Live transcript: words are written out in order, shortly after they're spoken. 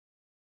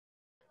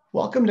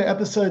Welcome to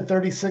episode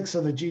 36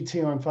 of the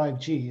G2 on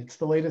 5G. It's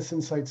the latest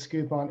insight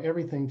scoop on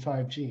everything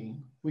 5G.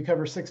 We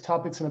cover 6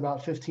 topics in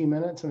about 15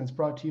 minutes, and it's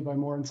brought to you by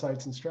More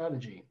Insights and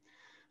Strategy.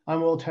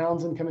 I'm Will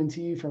Townsend, coming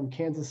to you from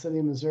Kansas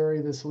City,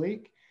 Missouri this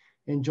week.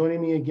 And joining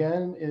me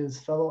again is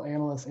fellow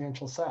analyst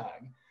Anshel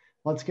Sag.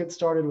 Let's get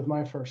started with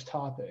my first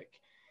topic.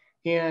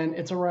 And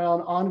it's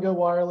around OnGo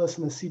Wireless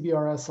and the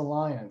CBRS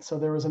Alliance. So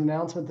there was an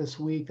announcement this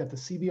week that the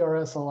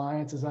CBRS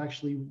Alliance is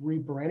actually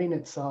rebranding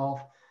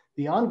itself,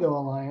 the OnGo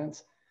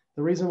Alliance.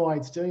 The reason why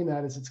it's doing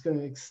that is it's going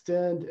to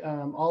extend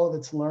all of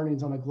its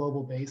learnings on a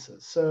global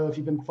basis. So if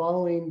you've been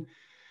following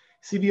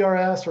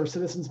CBRS or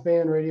Citizens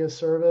Band Radio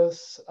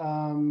Service,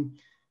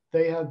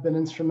 they have been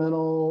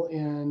instrumental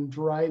in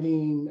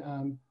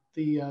driving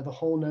the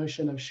whole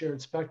notion of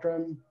shared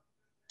spectrum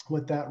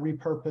with that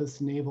repurposed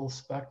naval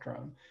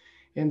spectrum.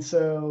 And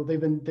so they've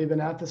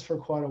been at this for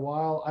quite a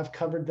while. I've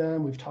covered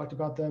them. We've talked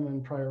about them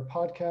in prior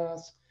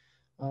podcasts,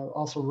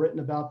 also written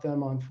about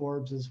them on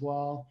Forbes as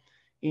well.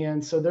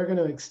 And so they're going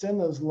to extend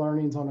those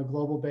learnings on a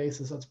global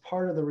basis. That's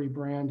part of the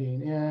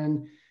rebranding.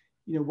 And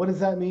what does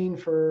that mean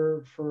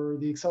for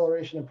the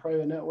acceleration of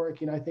private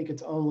networking? I think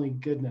it's only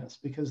goodness,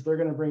 because they're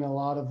going to bring a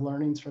lot of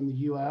learnings from the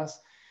US.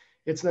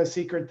 It's no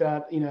secret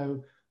that,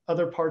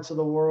 other parts of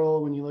the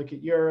world, when you look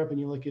at Europe and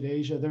you look at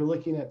Asia, they're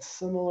looking at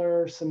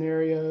similar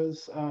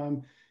scenarios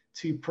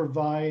to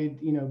provide,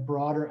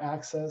 broader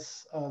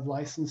access of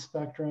licensed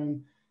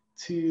spectrum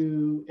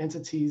to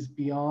entities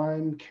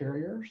beyond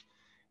carriers.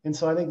 And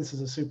so I think this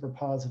is a super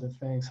positive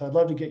thing. So I'd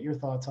love to get your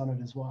thoughts on it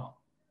as well.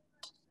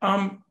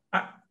 I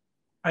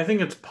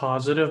think it's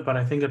positive, but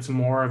I think it's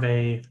more of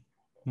a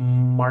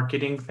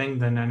marketing thing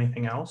than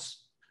anything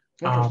else.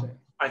 Interesting.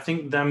 I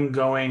think them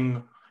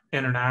going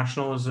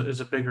international is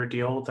a bigger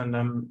deal than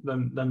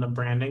the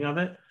branding of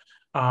it.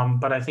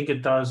 But I think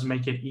it does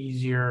make it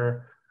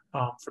easier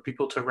for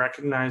people to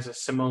recognize a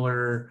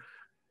similar,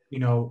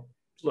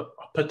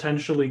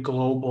 potentially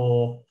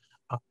global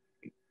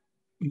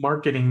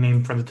marketing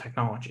name for the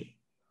technology.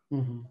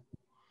 Mm-hmm.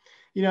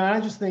 I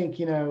just think,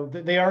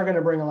 they are going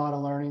to bring a lot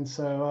of learning.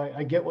 So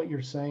I get what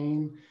you're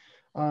saying.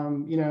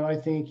 I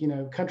think,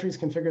 countries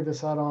can figure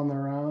this out on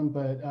their own,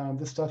 but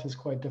this stuff is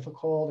quite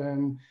difficult.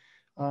 And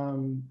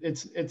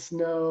it's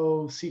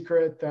no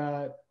secret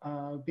that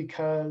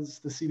because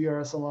the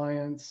CBRS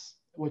Alliance,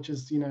 which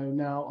is,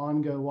 now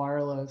OnGo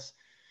Wireless,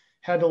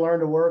 had to learn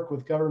to work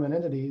with government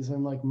entities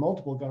and like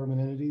multiple government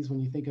entities.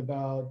 When you think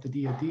about the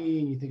DoD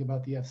and you think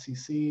about the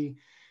FCC,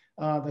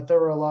 that there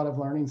were a lot of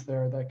learnings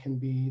there that can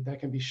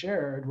be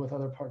shared with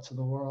other parts of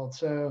the world.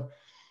 So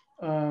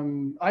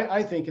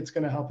I think it's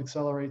going to help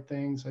accelerate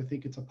things. I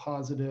think it's a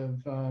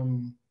positive,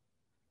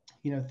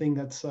 thing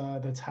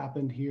that's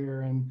happened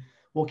here, and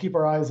we'll keep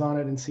our eyes on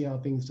it and see how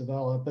things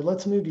develop. But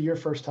let's move to your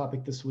first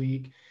topic this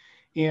week.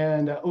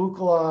 And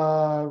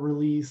Ookla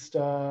released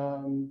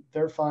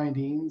their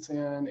findings,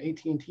 and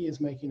AT&T is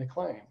making a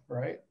claim,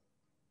 right?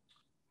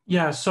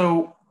 Yeah,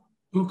 so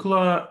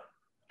Ookla,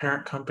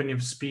 parent company of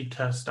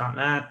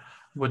SpeedTest.net,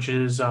 which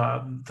is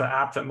the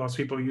app that most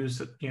people use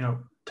to,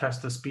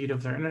 test the speed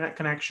of their internet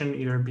connection,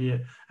 either be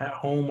it at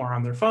home or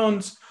on their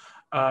phones,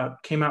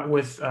 came out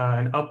with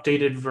an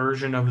updated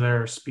version of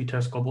their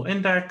SpeedTest Global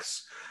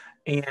Index,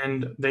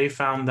 and they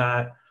found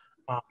that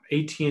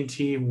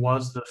AT&T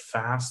was the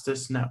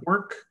fastest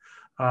network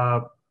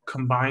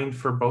combined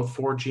for both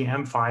 4G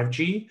and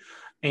 5G.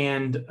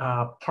 And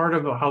part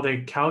of how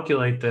they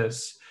calculate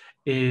this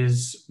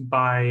is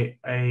by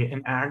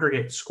an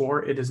aggregate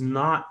score. It is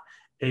not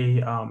a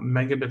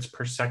megabits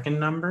per second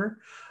number.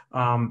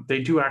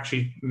 They do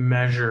actually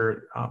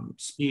measure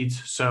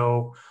speeds.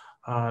 So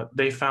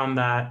they found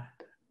that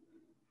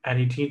at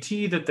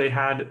AT&T that they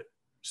had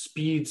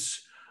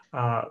speeds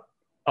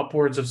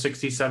upwards of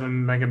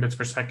 67 megabits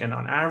per second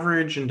on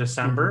average in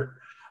December.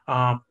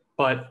 Mm-hmm.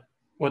 But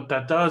what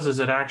that does is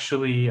it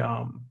actually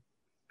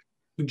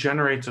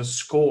generates a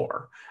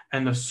score.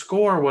 And the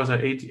score was that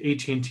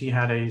AT&T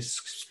had a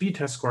speed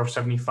test score of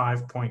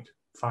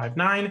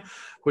 75.59,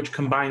 which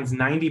combines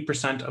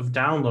 90% of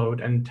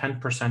download and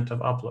 10% of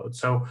upload.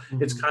 So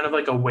mm-hmm. It's kind of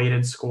like a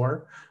weighted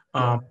score.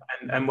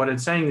 And what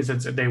it's saying is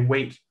they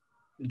weight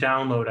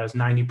download as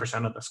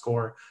 90% of the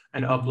score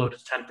and upload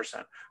as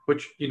 10%,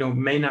 which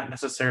may not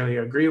necessarily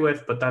agree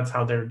with, but that's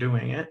how they're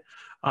doing it,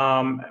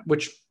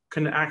 which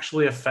can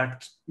actually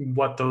affect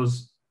what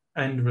those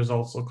end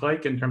results look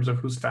like in terms of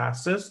who's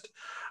fastest.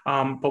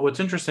 But what's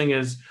interesting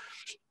is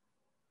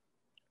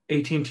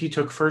AT&T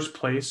took first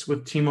place,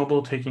 with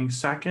T-Mobile taking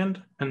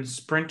second, and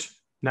Sprint,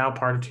 now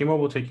part of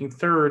T-Mobile, taking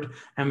third,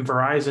 and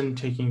Verizon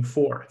taking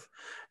fourth.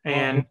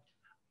 And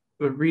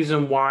the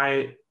reason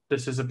why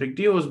this is a big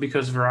deal is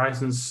because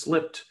Verizon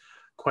slipped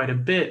quite a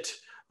bit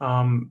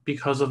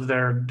because of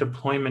their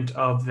deployment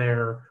of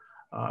their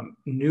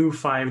new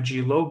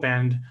 5G low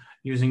band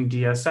using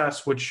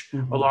DSS, which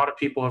mm-hmm. a lot of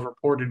people have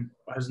reported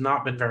has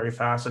not been very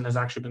fast and has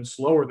actually been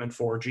slower than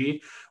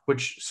 4G,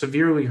 which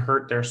severely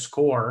hurt their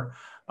score.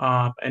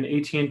 And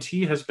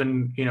AT&T has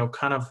been,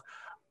 kind of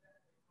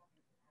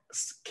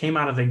came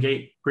out of the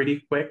gate pretty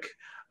quick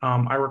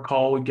I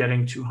recall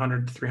getting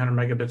 200 to 300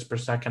 megabits per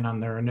second on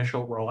their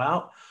initial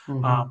rollout.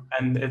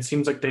 And it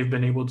seems like they've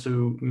been able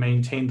to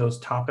maintain those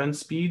top end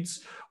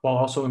speeds while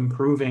also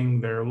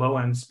improving their low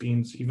end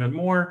speeds even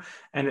more.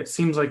 And it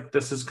seems like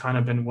this has kind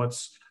of been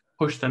what's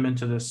pushed them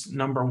into this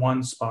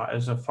 #1 spot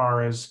as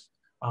far as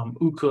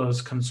Ookla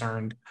is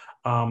concerned.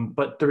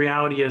 But the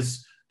reality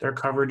is their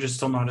coverage is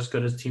still not as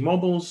good as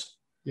T-Mobile's.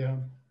 Yeah.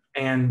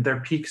 And their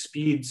peak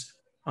speeds,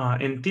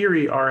 in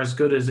theory, are as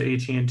good as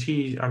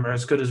AT&T, or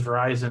as good as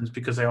Verizon's,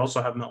 because they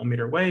also have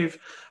millimeter wave,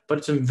 but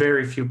it's in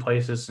very few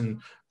places.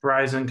 And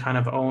Verizon kind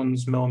of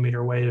owns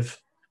millimeter wave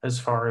as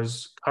far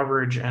as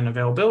coverage and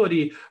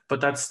availability, but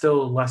that's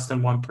still less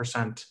than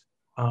 1%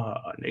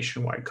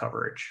 nationwide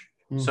coverage.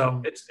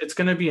 So it's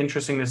going to be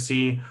interesting to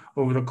see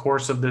over the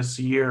course of this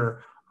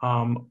year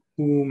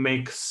who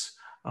makes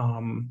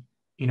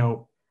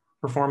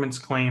performance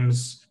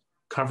claims,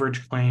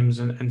 coverage claims,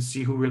 and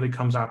see who really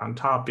comes out on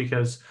top,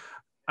 because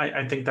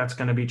I think that's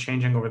going to be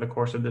changing over the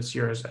course of this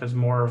year as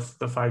more of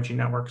the 5G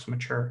networks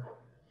mature.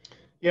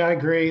 Yeah, I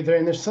agree. And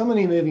there's so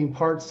many moving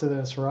parts to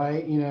this,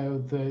 right?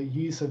 The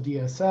use of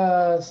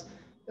DSS.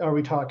 Are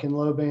we talking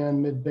low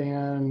band, mid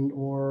band,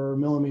 or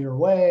millimeter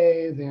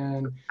wave?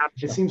 And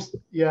it seems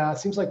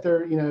like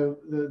they're,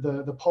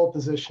 the pole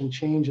position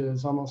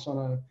changes almost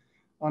on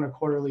a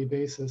quarterly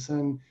basis.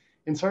 And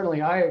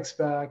certainly I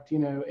expect,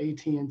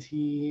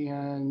 AT&T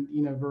and,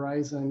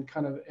 Verizon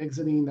kind of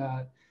exiting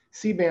that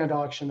C-band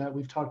auction that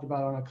we've talked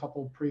about on a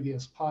couple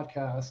previous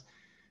podcasts,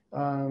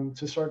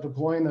 to start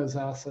deploying those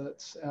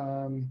assets.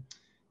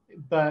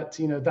 But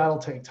that'll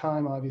take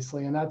time,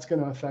 obviously, and that's going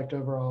to affect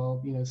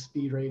overall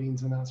speed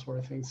ratings and that sort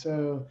of thing.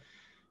 So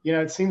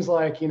it seems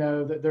like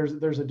that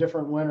there's a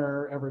different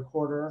winner every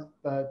quarter,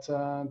 but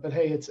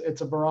hey,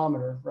 it's a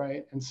barometer,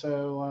 right? And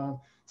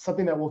so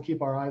something that we'll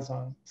keep our eyes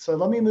on. So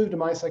let me move to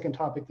my second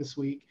topic this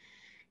week.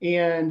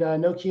 And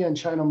Nokia and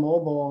China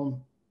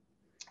Mobile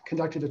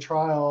conducted a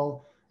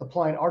trial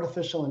applying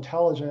artificial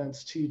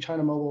intelligence to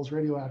China Mobile's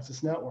radio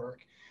access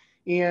network.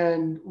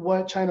 And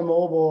what China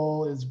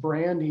Mobile is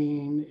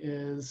branding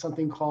is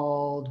something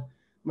called, I'm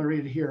going to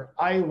read it here,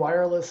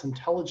 iWireless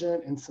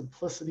Intelligent and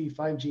Simplicity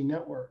 5G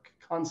Network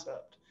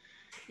concept.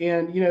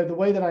 And the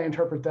way that I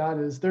interpret that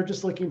is they're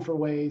just looking for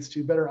ways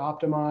to better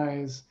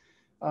optimize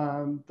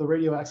the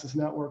radio access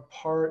network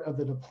part of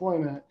the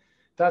deployment.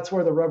 That's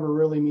where the rubber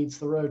really meets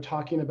the road,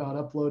 talking about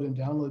upload and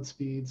download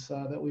speeds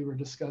that we were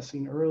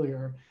discussing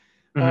earlier.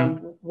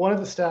 One of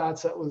the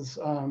stats that was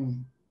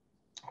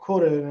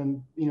quoted,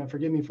 and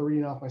forgive me for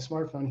reading off my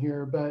smartphone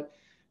here, but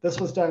this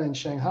was done in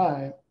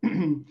Shanghai.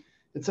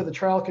 It said the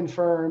trial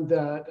confirmed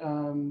that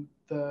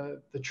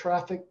the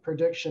traffic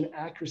prediction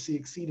accuracy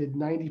exceeded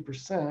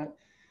 90%.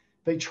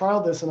 They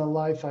trialed this in a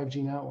live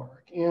 5G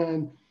network.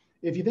 And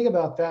if you think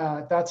about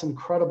that, that's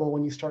incredible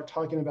when you start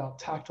talking about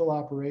tactile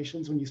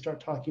operations, when you start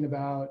talking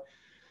about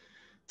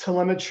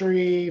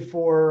telemetry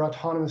for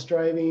autonomous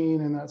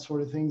driving and that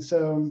sort of thing.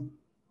 So,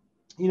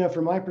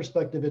 from my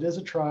perspective, it is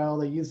a trial.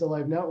 They use the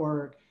live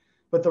network,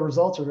 but the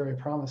results are very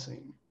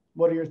promising.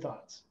 What are your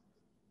thoughts?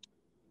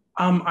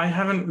 I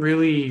haven't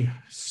really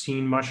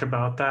seen much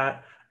about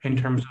that in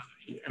terms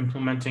of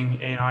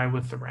implementing AI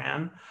with the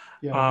RAN.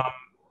 Yeah.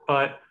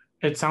 But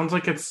it sounds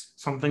like it's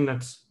something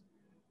that's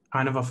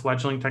kind of a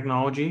fledgling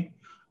technology.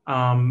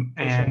 And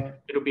sure.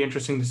 It'll be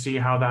interesting to see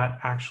how that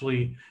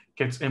actually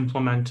gets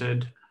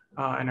implemented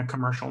in a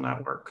commercial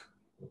network.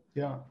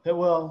 Yeah, it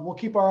will. We'll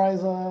keep our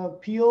eyes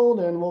peeled,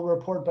 and we'll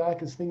report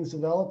back as things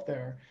develop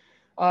there.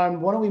 Why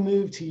don't we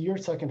move to your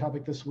second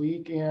topic this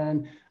week?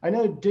 And I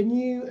know, didn't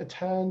you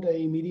attend a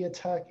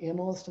MediaTek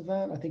analyst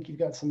event? I think you've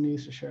got some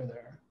news to share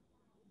there.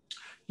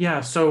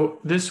 Yeah, so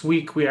this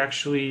week we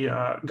actually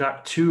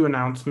got 2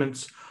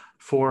 announcements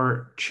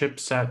for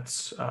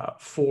chipsets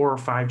for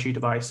 5G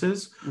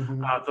devices.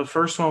 The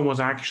first one was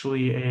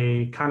actually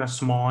a kind of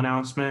small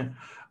announcement,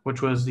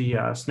 which was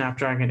the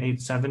Snapdragon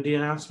 870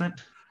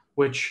 announcement,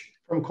 which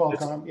from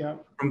Qualcomm, yeah.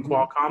 From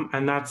Qualcomm,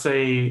 and that's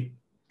a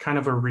kind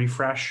of a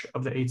refresh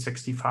of the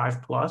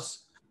 865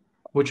 Plus,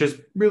 which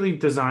is really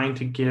designed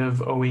to give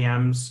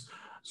OEMs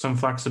some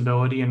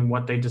flexibility in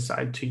what they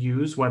decide to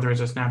use, whether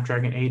it's a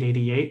Snapdragon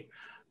 888,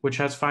 which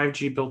has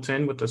 5G built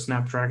in with the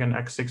Snapdragon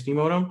X60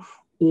 modem,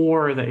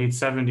 or the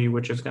 870,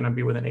 which is going to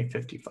be with an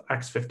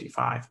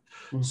X55.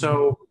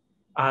 So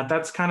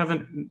that's kind of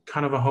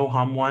a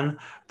ho-hum one.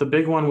 The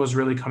big one was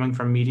really coming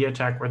from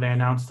MediaTek, where they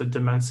announced the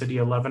Dimensity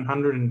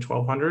 1100 and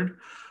 1200.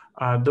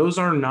 Those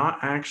are not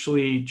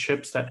actually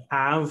chips that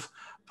have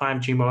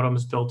 5G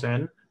modems built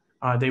in.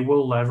 They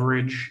will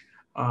leverage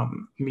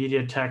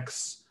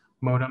MediaTek's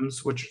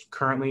modems, which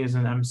currently is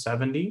an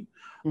M70,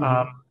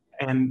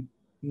 and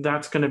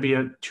that's going to be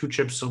a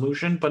 2-chip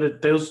solution.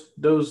 But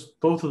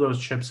both of those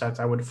chipsets,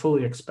 I would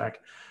fully expect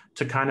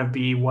to kind of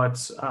be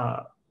what's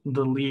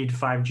the lead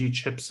 5G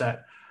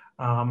chipset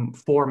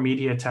for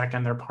MediaTek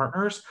and their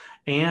partners.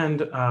 And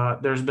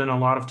there's been a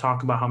lot of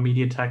talk about how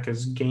MediaTek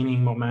is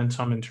gaining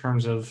momentum in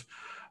terms of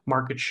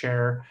market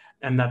share,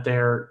 and that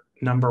they're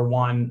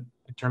 #1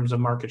 in terms of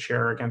market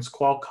share against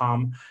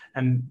Qualcomm,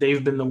 and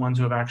they've been the ones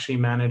who have actually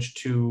managed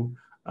to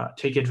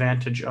take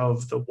advantage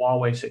of the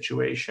Huawei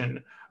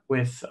situation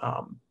with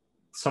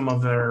some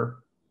of their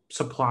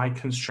supply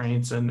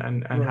constraints and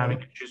having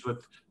issues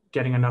with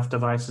getting enough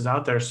devices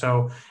out there.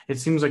 So it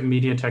seems like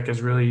MediaTek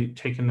has really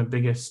taken the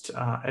biggest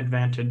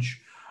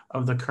advantage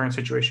of the current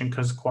situation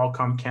because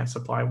Qualcomm can't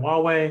supply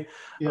Huawei,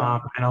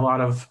 and a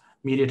lot of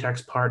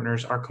MediaTek's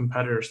partners are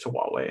competitors to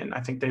Huawei, and I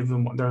think they're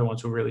the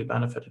ones who really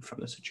benefited from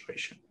the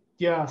situation.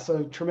 Yeah,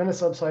 so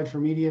tremendous upside for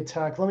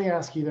MediaTek. Let me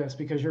ask you this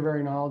because you're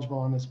very knowledgeable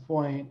on this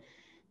point.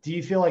 Do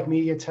you feel like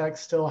MediaTek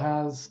still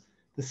has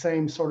the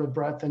same sort of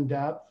breadth and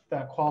depth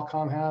that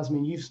Qualcomm has? I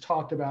mean, you've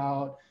talked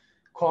about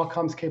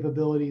Qualcomm's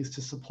capabilities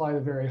to supply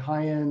the very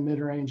high-end,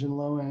 mid-range, and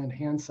low-end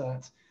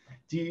handsets.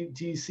 Do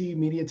you see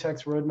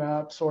MediaTek's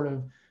roadmap sort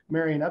of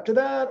marrying up to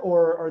that,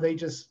 or are they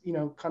just,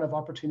 kind of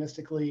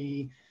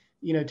opportunistically,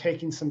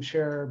 taking some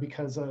share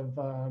because of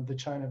the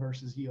China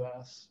versus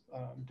U.S.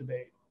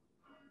 Debate?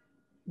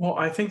 Well,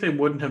 I think they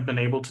wouldn't have been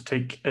able to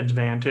take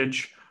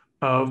advantage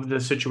of the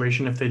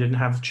situation if they didn't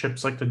have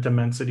chips like the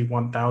Dimensity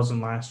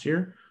 1000 last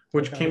year,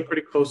 which came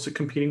pretty close to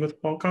competing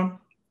with Qualcomm.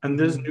 And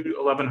these new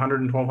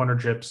 1100 and 1200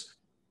 chips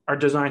are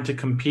designed to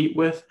compete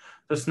with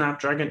the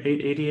Snapdragon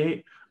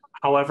 888.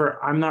 However,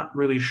 I'm not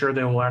really sure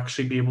they will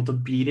actually be able to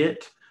beat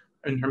it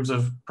in terms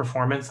of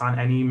performance on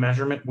any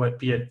measurement,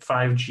 be it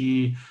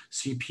 5G,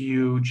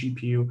 CPU,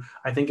 GPU.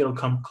 I think it'll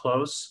come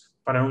close,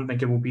 but I don't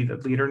think it will be the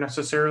leader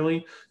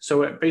necessarily.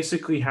 So it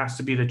basically has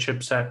to be the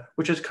chipset,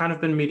 which has kind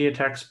of been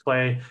MediaTek's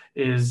play,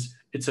 is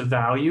it's a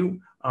value.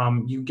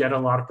 You get a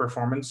lot of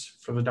performance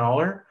for the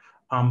dollar,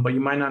 but you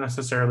might not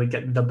necessarily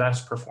get the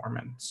best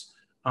performance.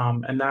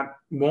 And that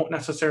won't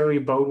necessarily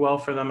bode well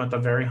for them at the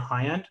very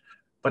high end,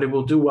 but it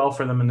will do well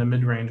for them in the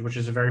mid-range, which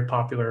is a very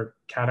popular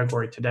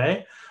category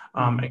today.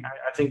 I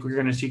think we're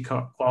going to see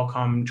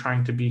Qualcomm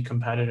trying to be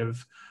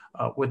competitive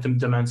with the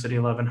Dimensity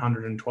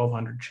 1100 and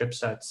 1200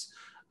 chipsets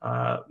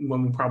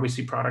when we'll probably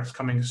see products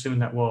coming soon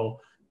that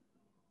will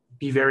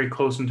be very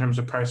close in terms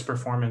of price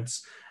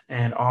performance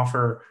and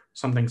offer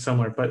something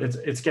similar. But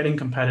it's getting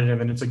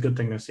competitive, and it's a good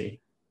thing to see.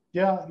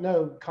 Yeah,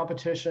 no,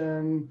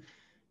 competition,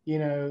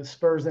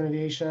 spurs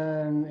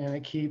innovation, and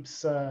it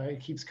keeps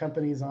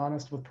companies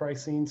honest with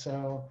pricing.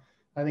 So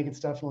I think it's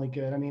definitely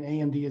good. I mean,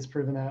 AMD has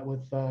proven that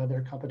with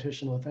their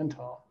competition with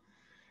Intel.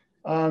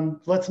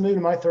 Let's move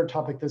to my third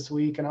topic this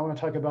week, and I want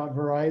to talk about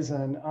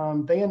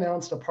Verizon. They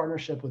announced a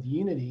partnership with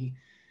Unity.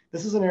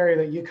 This is an area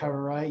that you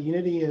cover, right?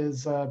 Unity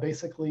is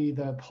basically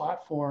the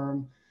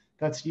platform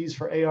that's used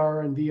for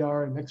AR and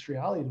VR and mixed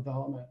reality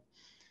development.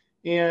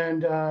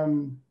 And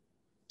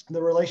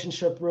the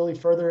relationship really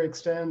further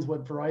extends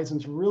what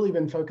Verizon's really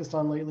been focused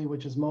on lately,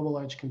 which is mobile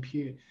edge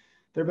compute.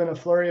 There have been a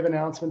flurry of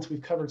announcements.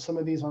 We've covered some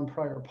of these on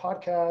prior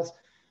podcasts,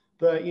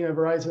 but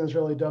Verizon is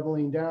really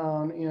doubling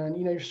down, and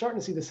you're starting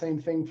to see the same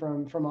thing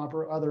from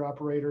other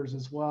operators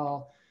as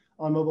well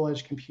on mobile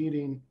edge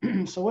computing.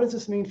 So what does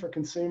this mean for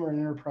consumer and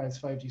enterprise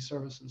 5G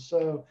services?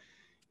 So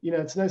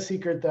it's no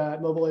secret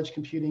that mobile edge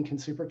computing can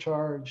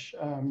supercharge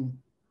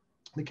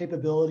the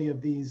capability of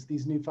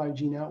these new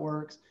 5G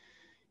networks.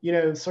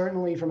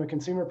 Certainly from a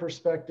consumer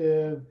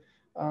perspective,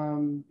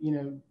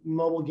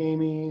 mobile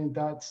gaming,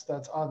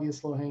 that's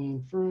obvious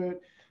low-hanging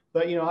fruit.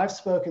 But I've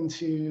spoken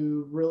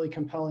to really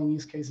compelling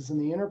use cases in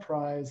the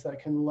enterprise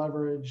that can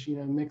leverage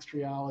mixed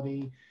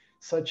reality,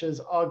 such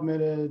as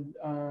augmented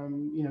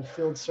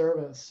field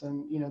service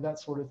and that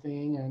sort of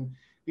thing, and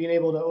being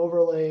able to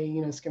overlay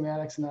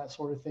schematics and that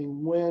sort of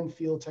thing when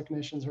field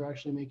technicians are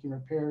actually making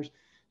repairs,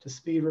 to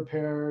speed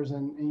repairs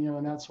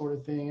and that sort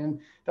of thing. And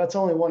that's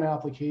only one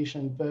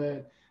application,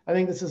 but I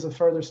think this is a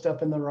further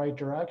step in the right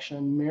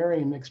direction,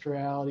 marrying mixed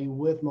reality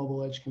with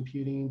mobile edge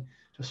computing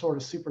to sort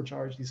of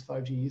supercharge these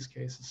 5G use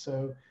cases.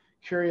 So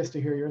curious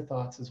to hear your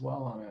thoughts as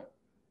well on it.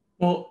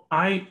 Well,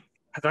 I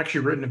have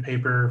actually written a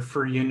paper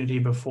for Unity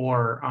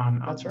before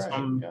on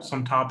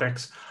some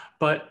topics,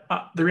 but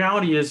the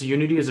reality is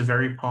Unity is a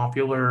very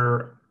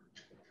popular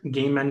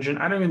game engine.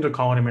 I don't even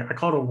call it I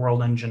call it a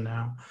world engine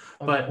now.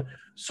 Okay. But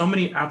so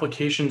many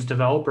applications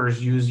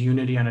developers use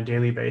Unity on a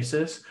daily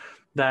basis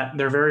that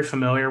they're very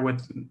familiar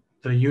with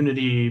the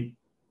Unity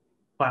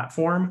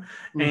platform.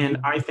 And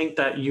I think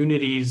that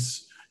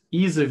Unity's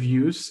ease of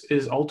use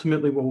is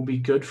ultimately what will be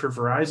good for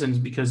Verizon's,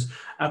 because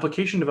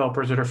application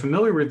developers that are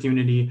familiar with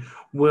Unity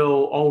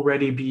will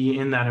already be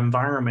in that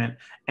environment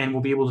and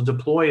will be able to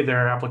deploy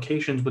their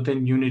applications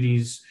within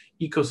Unity's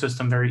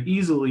ecosystem very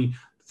easily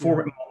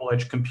for mobile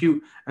edge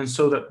compute. And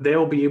so that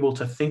they'll be able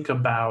to think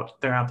about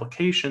their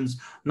applications,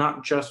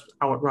 not just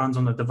how it runs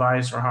on the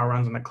device or how it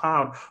runs on the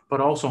cloud, but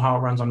also how it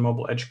runs on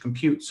mobile edge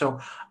compute. So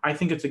I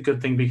think it's a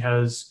good thing,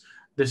 because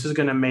this is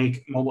going to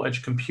make mobile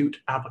edge compute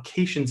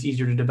applications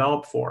easier to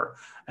develop for.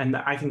 And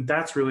I think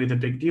that's really the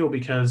big deal,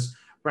 because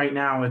right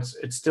now it's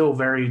still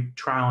very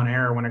trial and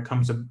error when it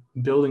comes to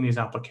building these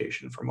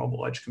applications for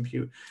mobile edge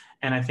compute.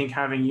 And I think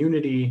having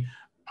Unity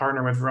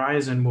partner with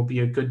Verizon will be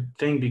a good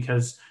thing,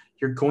 because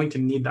you're going to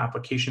need the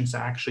applications to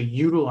actually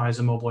utilize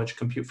a mobile edge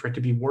compute for it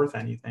to be worth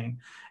anything.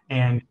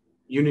 And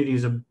Unity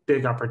is a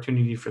big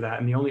opportunity for that.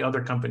 And the only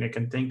other company I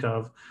can think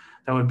of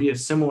that would be a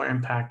similar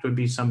impact would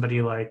be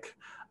somebody like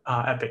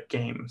Epic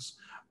Games.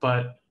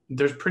 But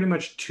there's pretty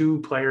much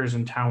two players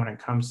in town when it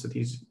comes to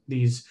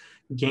these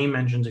game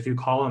engines, if you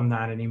call them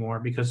that anymore,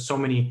 because so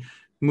many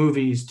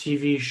movies,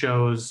 TV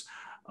shows,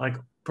 like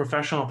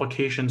professional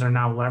applications are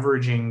now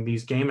leveraging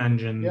these game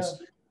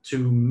engines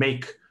to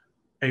make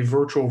a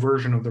virtual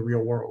version of the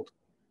real world.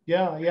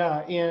 Yeah,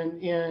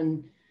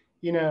 and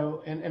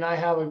I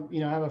have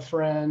a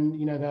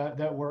friend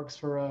that works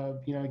for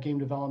a game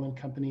development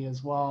company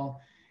as well,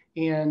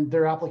 and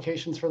their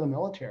applications for the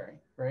military,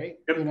 right?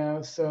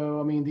 Yep. So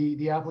I mean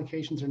the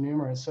applications are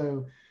numerous.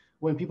 So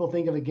when people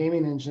think of a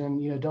gaming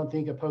engine, don't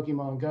think of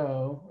Pokemon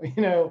Go.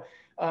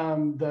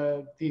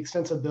 The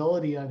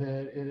extensibility of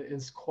it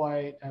is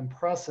quite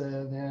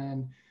impressive,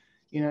 and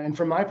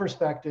from my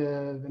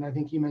perspective, and I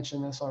think you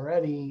mentioned this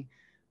already.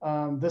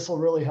 This will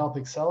really help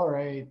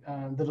accelerate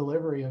the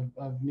delivery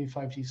of new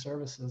 5G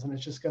services, and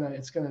it's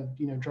gonna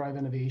drive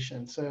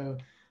innovation. So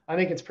I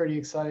think it's pretty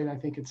exciting. I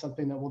think it's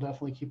something that we'll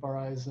definitely keep our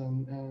eyes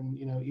and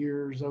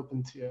ears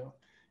open to,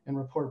 and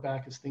report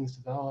back as things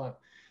develop.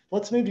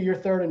 Let's move to your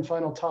third and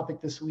final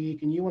topic this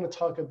week, and you want to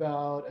talk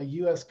about a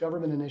U.S.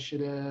 government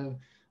initiative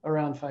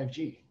around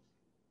 5G.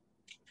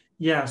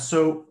 Yeah,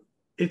 so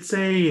it's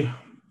a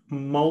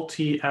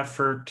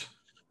multi-effort.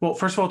 Well,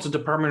 first of all, it's a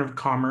Department of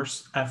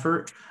Commerce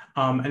effort.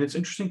 And it's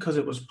interesting because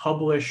it was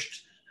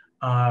published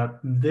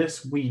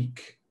this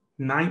week,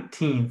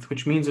 19th,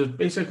 which means it's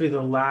basically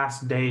the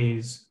last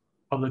days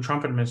of the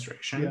Trump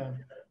administration.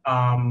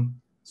 Yeah.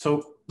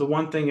 So the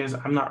one thing is,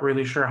 I'm not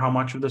really sure how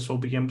much of this will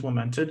be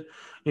implemented.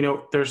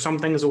 There's some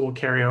things that will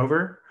carry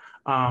over,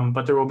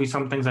 but there will be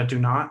some things that do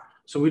not.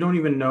 So we don't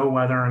even know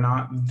whether or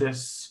not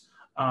this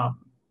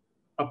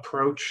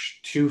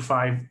approach to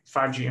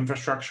 5G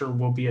infrastructure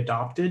will be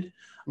adopted.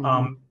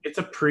 Mm-hmm. It's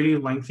a pretty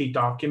lengthy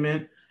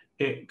document.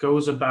 It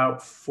goes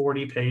about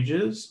 40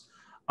 pages.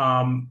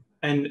 And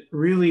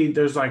really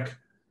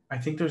I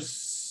think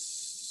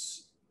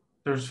there's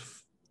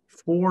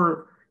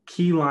 4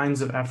 key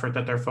lines of effort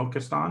that they're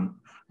focused on,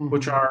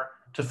 which are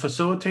to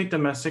facilitate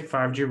domestic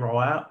 5G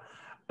rollout,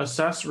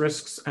 assess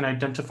risks and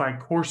identify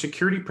core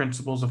security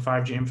principles of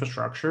 5G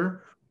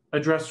infrastructure,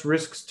 address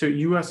risks to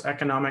U.S.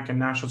 economic and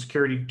national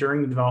security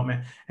during the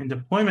development and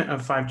deployment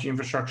of 5G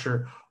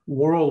infrastructure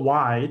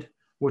worldwide,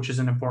 which is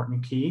an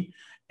important key,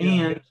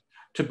 and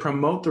to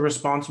promote the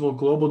responsible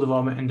global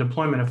development and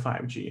deployment of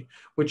 5G,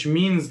 which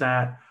means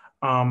that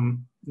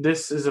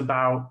this is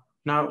about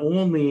not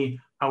only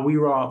how we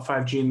roll out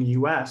 5G in the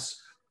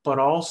US, but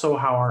also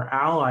how our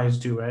allies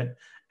do it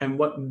and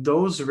what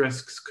those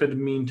risks could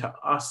mean to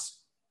us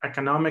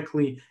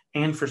economically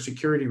and for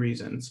security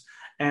reasons.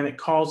 And it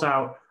calls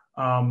out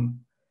a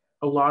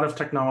lot of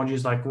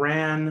technologies like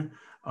RAN,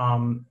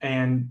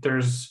 and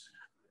there's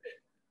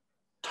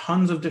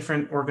tons of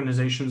different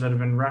organizations that have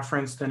been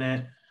referenced in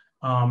it,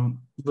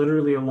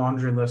 literally a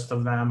laundry list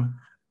of them.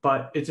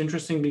 But it's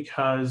interesting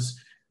because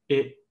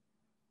it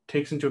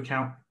takes into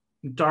account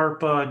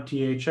DARPA,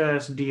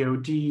 DHS,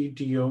 DOD,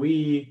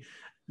 DOE,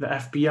 the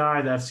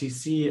FBI, the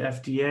FCC,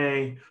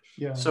 FDA.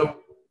 Yeah. So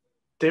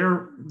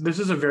this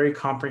is a very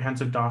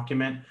comprehensive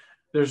document.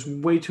 There's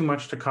way too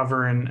much to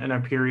cover in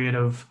a period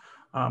of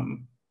a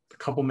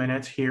couple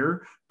minutes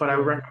here, but I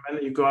would recommend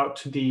that you go out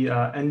to the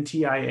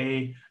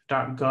ntia.gov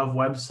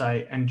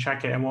website and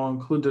check it, and we'll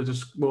include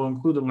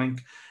the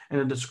link in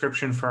the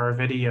description for our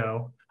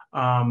video.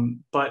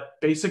 But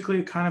basically,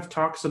 it kind of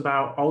talks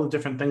about all the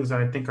different things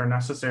that I think are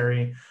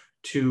necessary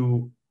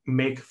to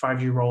make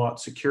 5G rollout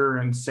secure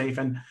and safe.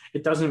 And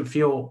it doesn't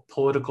feel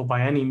political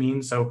by any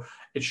means, so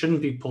it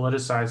shouldn't be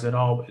politicized at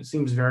all. But it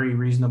seems very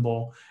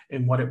reasonable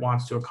in what it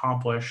wants to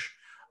accomplish.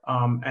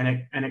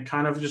 And it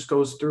kind of just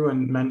goes through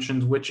and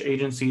mentions which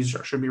agencies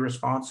should be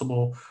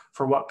responsible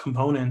for what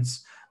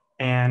components.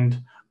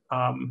 And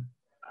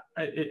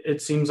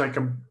it seems like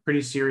a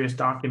pretty serious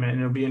document, and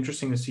it'll be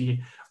interesting to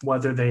see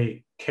whether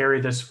they carry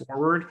this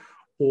forward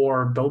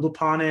or build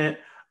upon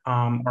it,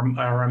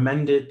 or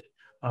amend it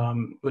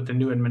with the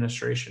new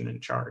administration in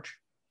charge.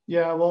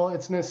 Yeah, well,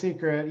 it's no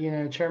secret,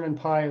 Chairman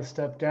Pai has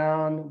stepped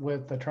down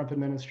with the Trump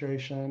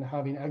administration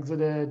having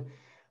exited.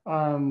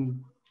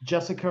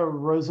 Jessica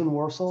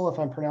Rosenworcel, if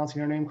I'm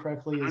pronouncing her name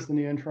correctly, is the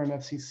new interim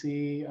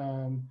FCC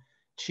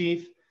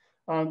chief.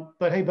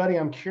 But hey, buddy,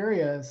 I'm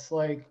curious,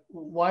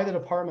 why the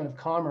Department of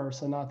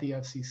Commerce and not the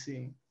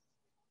FCC?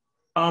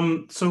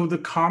 So the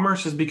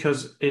Commerce is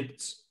because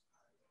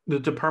the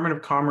Department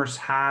of Commerce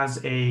has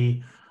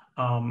an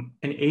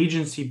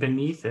agency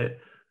beneath it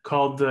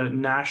called the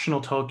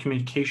National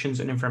Telecommunications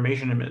and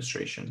Information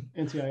Administration.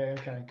 NTIA,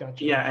 okay,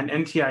 gotcha. Yeah, and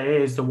NTIA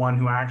is the one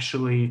who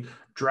actually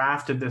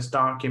drafted this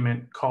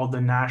document called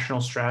the National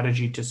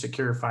Strategy to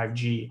Secure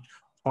 5G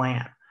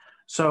Plan.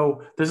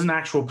 So this is an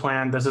actual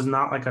plan. This is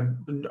not like a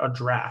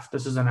draft.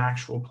 This is an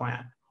actual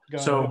plan.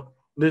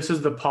 This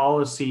is the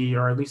policy,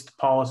 or at least the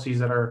policies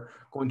that are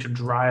going to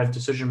drive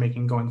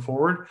decision-making going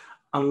forward,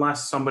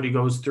 unless somebody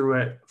goes through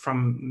it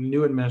from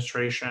new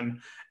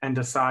administration and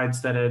decides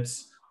that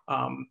it's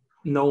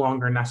no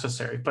longer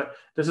necessary. But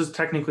this is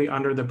technically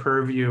under the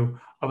purview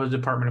of the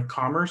Department of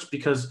Commerce,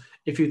 because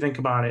if you think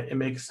about it, it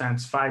makes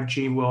sense.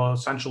 5G will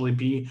essentially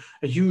be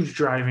a huge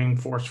driving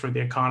force for the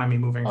economy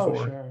moving Oh,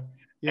 forward. sure.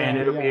 And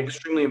Yeah, it'll be yeah.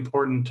 extremely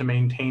important to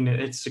maintain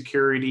its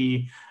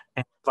security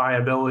and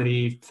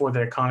viability for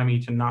the economy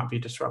to not be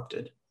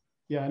disrupted.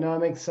 Yeah, no, it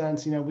makes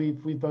sense. You know,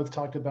 we've both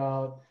talked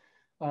about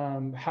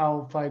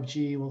how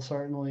 5G will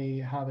certainly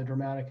have a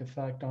dramatic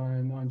effect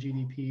on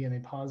GDP in a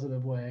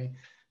positive way.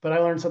 But I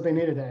learned something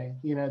new today.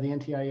 You know, the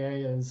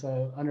NTIA is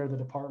under the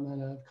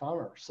Department of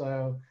Commerce,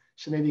 so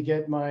should maybe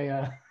get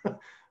my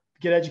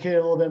get educated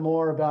a little bit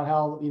more about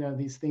how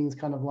these things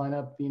kind of line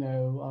up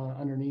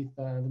underneath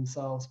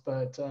themselves.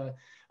 But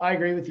I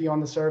agree with you on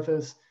the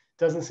surface.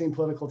 Doesn't seem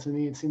political to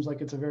me. It seems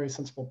like it's a very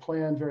sensible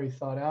plan, very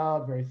thought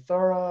out, very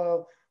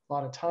thorough, a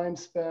lot of time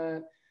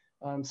spent.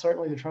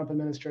 Certainly the Trump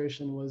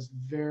administration was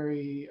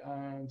very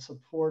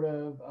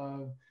supportive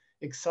of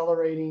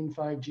accelerating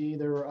 5G.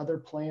 There were other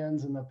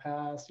plans in the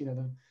past.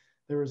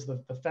 There was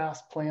the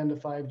fast plan to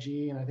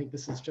 5G, and I think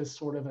this is just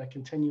sort of a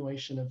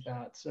continuation of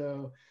that.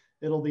 So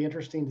it'll be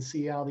interesting to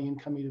see how the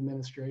incoming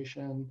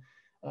administration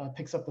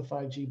picks up the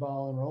 5G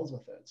ball and rolls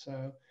with it.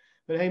 So,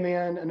 but hey,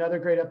 man, another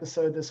great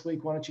episode this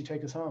week. Why don't you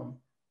take us home?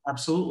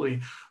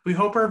 Absolutely. We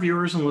hope our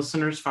viewers and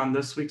listeners found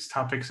this week's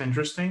topics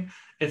interesting.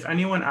 If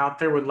anyone out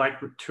there would like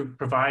to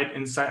provide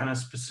insight on a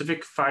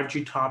specific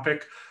 5G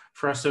topic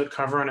for us to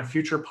cover on a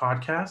future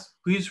podcast,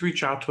 please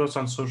reach out to us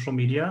on social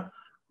media.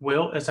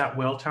 Will is at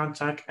Willtown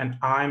Tech, and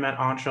I'm at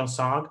Anshel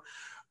Sog.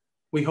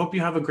 We hope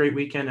you have a great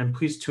weekend, and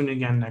please tune in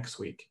again next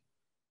week.